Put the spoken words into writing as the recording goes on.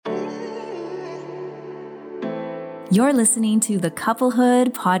You're listening to the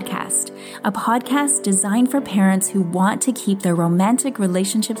Couplehood Podcast, a podcast designed for parents who want to keep their romantic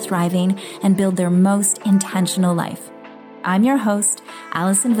relationship thriving and build their most intentional life. I'm your host,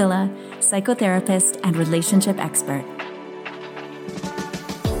 Allison Villa, psychotherapist and relationship expert.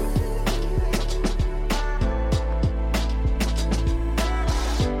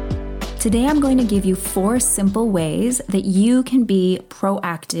 Today, I'm going to give you 4 simple ways that you can be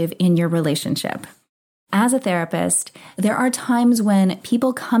proactive in your relationship. As a therapist, there are times when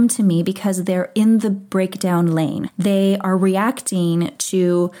people come to me because they're in the breakdown lane. They are reacting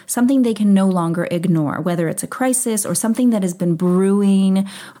to something they can no longer ignore, whether it's a crisis or something that has been brewing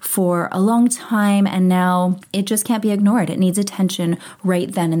for a long time and now it just can't be ignored. It needs attention right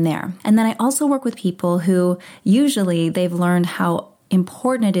then and there. And then I also work with people who usually they've learned how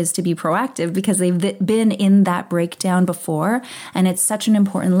important it is to be proactive because they've been in that breakdown before. And it's such an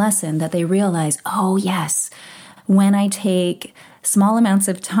important lesson that they realize, oh yes, when I take small amounts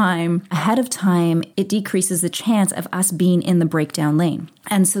of time ahead of time, it decreases the chance of us being in the breakdown lane.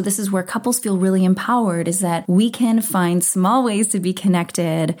 And so this is where couples feel really empowered, is that we can find small ways to be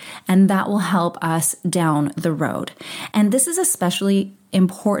connected and that will help us down the road. And this is especially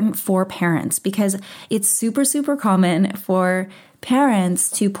important for parents because it's super, super common for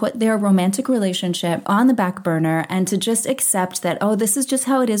parents to put their romantic relationship on the back burner and to just accept that, oh, this is just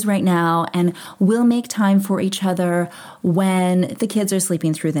how it is right now, and we'll make time for each other when the kids are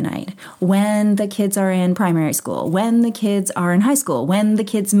sleeping through the night, when the kids are in primary school, when the kids are in high school, when the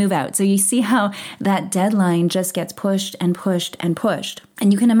kids move out. So you see how that deadline just gets pushed and pushed and pushed.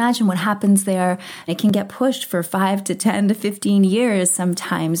 And you can imagine what happens there. It can get pushed for 5 to 10 to 15 years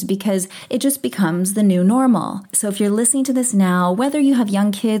sometimes because it just becomes the new normal. So if you're listening to this now, whether you have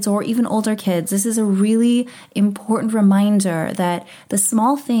young kids or even older kids, this is a really important reminder that the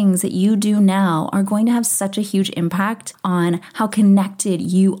small things that you do now are going to have such a huge impact on how connected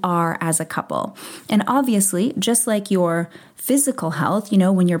you are as a couple. And obviously, just like your physical health,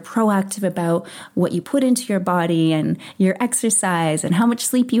 when you're proactive about what you put into your body and your exercise and how much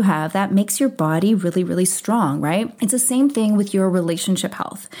sleep you have, that makes your body really, really strong, right? It's the same thing with your relationship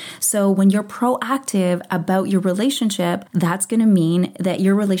health. So when you're proactive about your relationship, that's going to mean that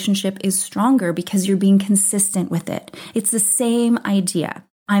your relationship is stronger because you're being consistent with it. It's the same idea.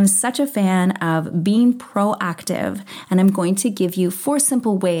 I'm such a fan of being proactive, and I'm going to give you 4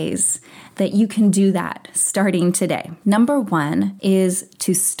 simple ways that you can do that starting today. Number 1 is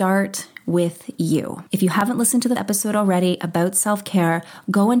to start with you. If you haven't listened to the episode already about self-care,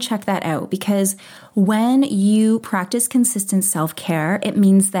 go and check that out because when you practice consistent self-care, it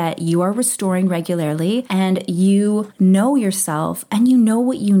means that you are restoring regularly and you know yourself and you know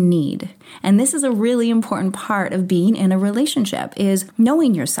what you need. And this is a really important part of being in a relationship is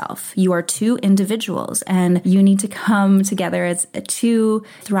knowing yourself. You are 2 individuals and you need to come together as 2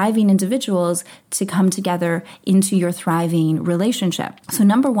 thriving individuals to come together into your thriving relationship. So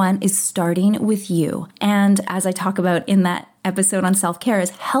number 1 is starting with you. And as I talk about in that episode on self-care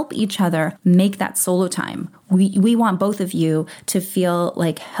is help each other make that solo time. We want both of you to feel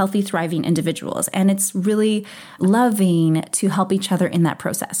like healthy, thriving individuals. And it's really loving to help each other in that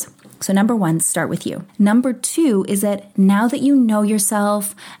process. So number 1, start with you. Number 2 is that now that you know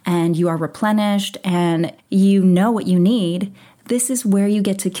yourself and you are replenished and you know what you need, this is where you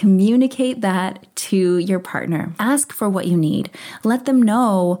get to communicate that to your partner. Ask for what you need. Let them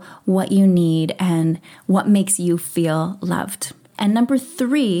know what you need and what makes you feel loved. And number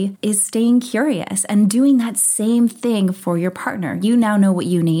 3 is staying curious and doing that same thing for your partner. You now know what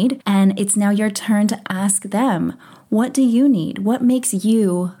you need, and it's now your turn to ask them, what do you need? What makes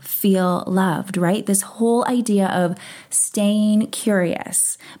you feel loved, right? This whole idea of staying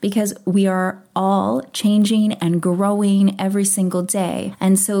curious because we are all changing and growing every single day.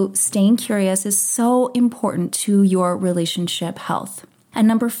 And so staying curious is so important to your relationship health. And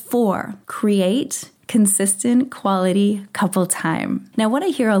number 4, create consistent quality couple time. Now, what I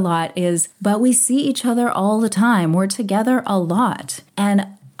hear a lot is, but we see each other all the time. We're together a lot. And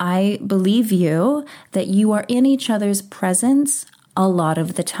I believe you that you are in each other's presence a lot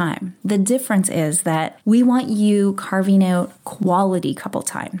of the time. The difference is that we want you carving out quality couple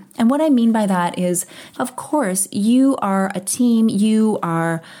time. And what I mean by that is, of course, you are a team, you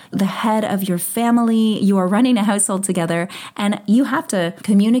are the head of your family, you are running a household together, and you have to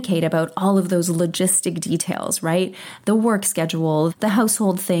communicate about all of those logistic details, right? The work schedule, the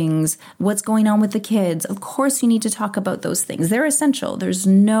household things, what's going on with the kids. Of course, you need to talk about those things. They're essential. There's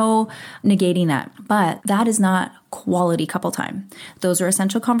no negating that. But that is not quality couple time. Those are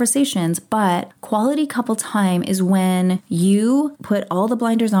essential conversations, but quality couple time is when you put all the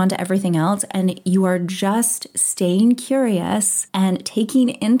blinders on to everything else and you are just staying curious and taking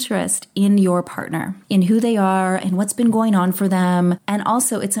interest in your partner, in who they are and what's been going on for them. And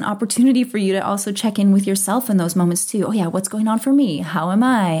also it's an opportunity for you to also check in with yourself in those moments too. Oh yeah, what's going on for me? How am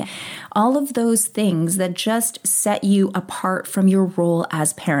I? All of those things that just set you apart from your role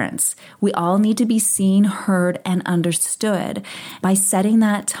as parents. We all need to be seen, heard, and understood. By setting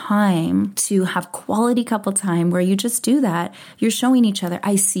that time to have quality couple time where you just do that, you're showing each other,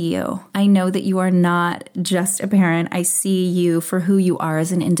 I see you. I know that you are not just a parent. I see you for who you are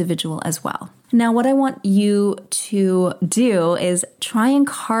as an individual as well. Now, what I want you to do is try and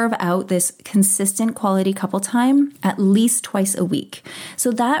carve out this consistent quality couple time at least twice a week.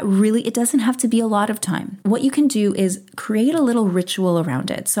 So that really, it doesn't have to be a lot of time. What you can do is create a little ritual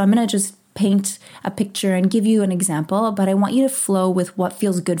around it. So I'm going to just paint a picture and give you an example, but I want you to flow with what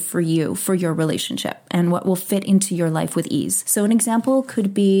feels good for you, for your relationship, and what will fit into your life with ease. So an example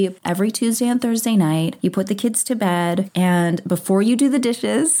could be every Tuesday and Thursday night, you put the kids to bed, and before you do the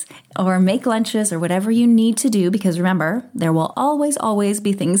dishes or make lunches or whatever you need to do, because remember, there will always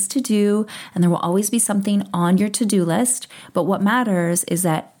be things to do, and there will always be something on your to-do list. But what matters is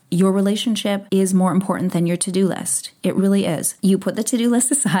that your relationship is more important than your to-do list. It really is. You put the to-do list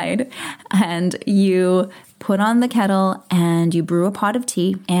aside and you put on the kettle and you brew a pot of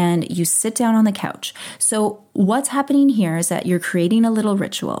tea and you sit down on the couch. So what's happening here is that you're creating a little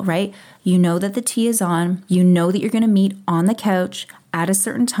ritual, right? You know that the tea is on. You know that you're going to meet on the couch at a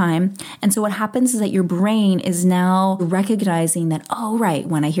certain time. And so what happens is that your brain is now recognizing that, oh, right,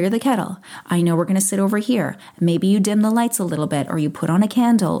 when I hear the kettle, I know we're going to sit over here. Maybe you dim the lights a little bit or you put on a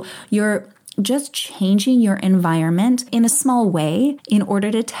candle. You're just changing your environment in a small way in order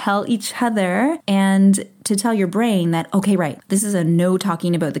to tell each other and to tell your brain that, okay, right, this is a no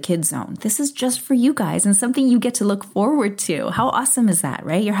talking about the kids zone. This is just for you guys and something you get to look forward to. How awesome is that,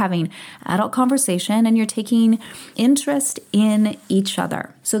 right? You're having adult conversation and you're taking interest in each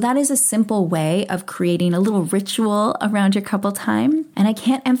other. So that is a simple way of creating a little ritual around your couple time. And I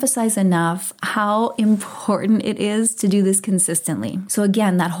can't emphasize enough how important it is to do this consistently. So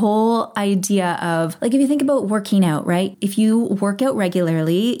again, that whole idea of, like, if you think about working out, right? If you work out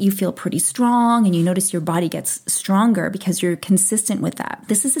regularly, you feel pretty strong and you notice your body gets stronger because you're consistent with that.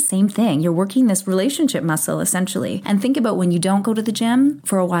 This is the same thing. You're working this relationship muscle essentially. And think about when you don't go to the gym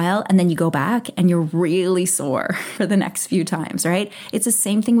for a while and then you go back and you're really sore for the next few times, right? It's the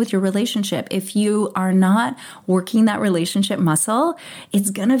same thing with your relationship. If you are not working that relationship muscle, it's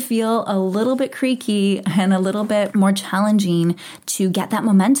going to feel a little bit creaky and a little bit more challenging to get that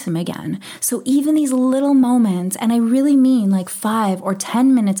momentum again. So even these little moments, and I really mean like 5 or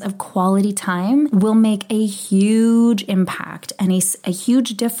 10 minutes of quality time, will make a huge impact and a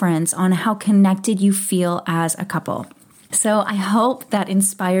huge difference on how connected you feel as a couple. So I hope that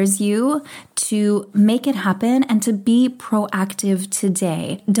inspires you to make it happen and to be proactive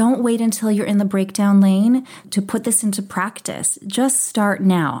today. Don't wait until you're in the breakdown lane to put this into practice. Just start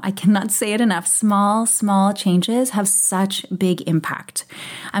now. I cannot say it enough. Small changes have such big impact.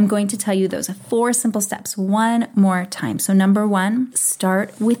 I'm going to tell you those 4 simple steps one more time. So number 1,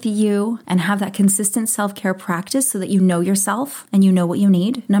 start with you and have that consistent self-care practice so that you know yourself and you know what you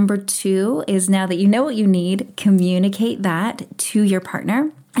need. Number 2 is, now that you know what you need, communicate that to your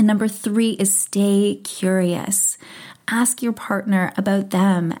partner. And number 3 is stay curious. Ask your partner about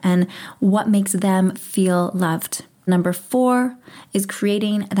them and what makes them feel loved. Number 4 is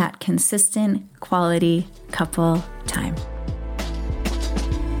creating that consistent quality couple time.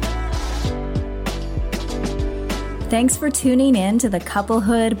 Thanks for tuning in to the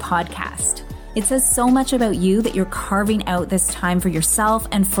Couplehood Podcast. It says so much about you that you're carving out this time for yourself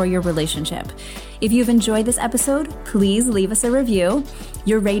and for your relationship. If you've enjoyed this episode, please leave us a review.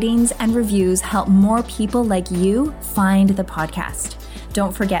 Your ratings and reviews help more people like you find the podcast.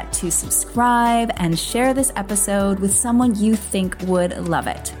 Don't forget to subscribe and share this episode with someone you think would love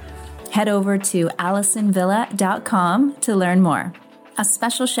it. Head over to AlisonVilla.com to learn more. A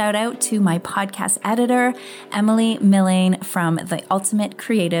special shout out to my podcast editor, Emily Millane from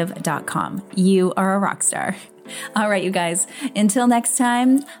theultimatecreative.com. You are a rock star. All right, you guys, until next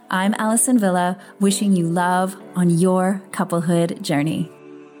time, I'm Alison Villa, wishing you love on your couplehood journey.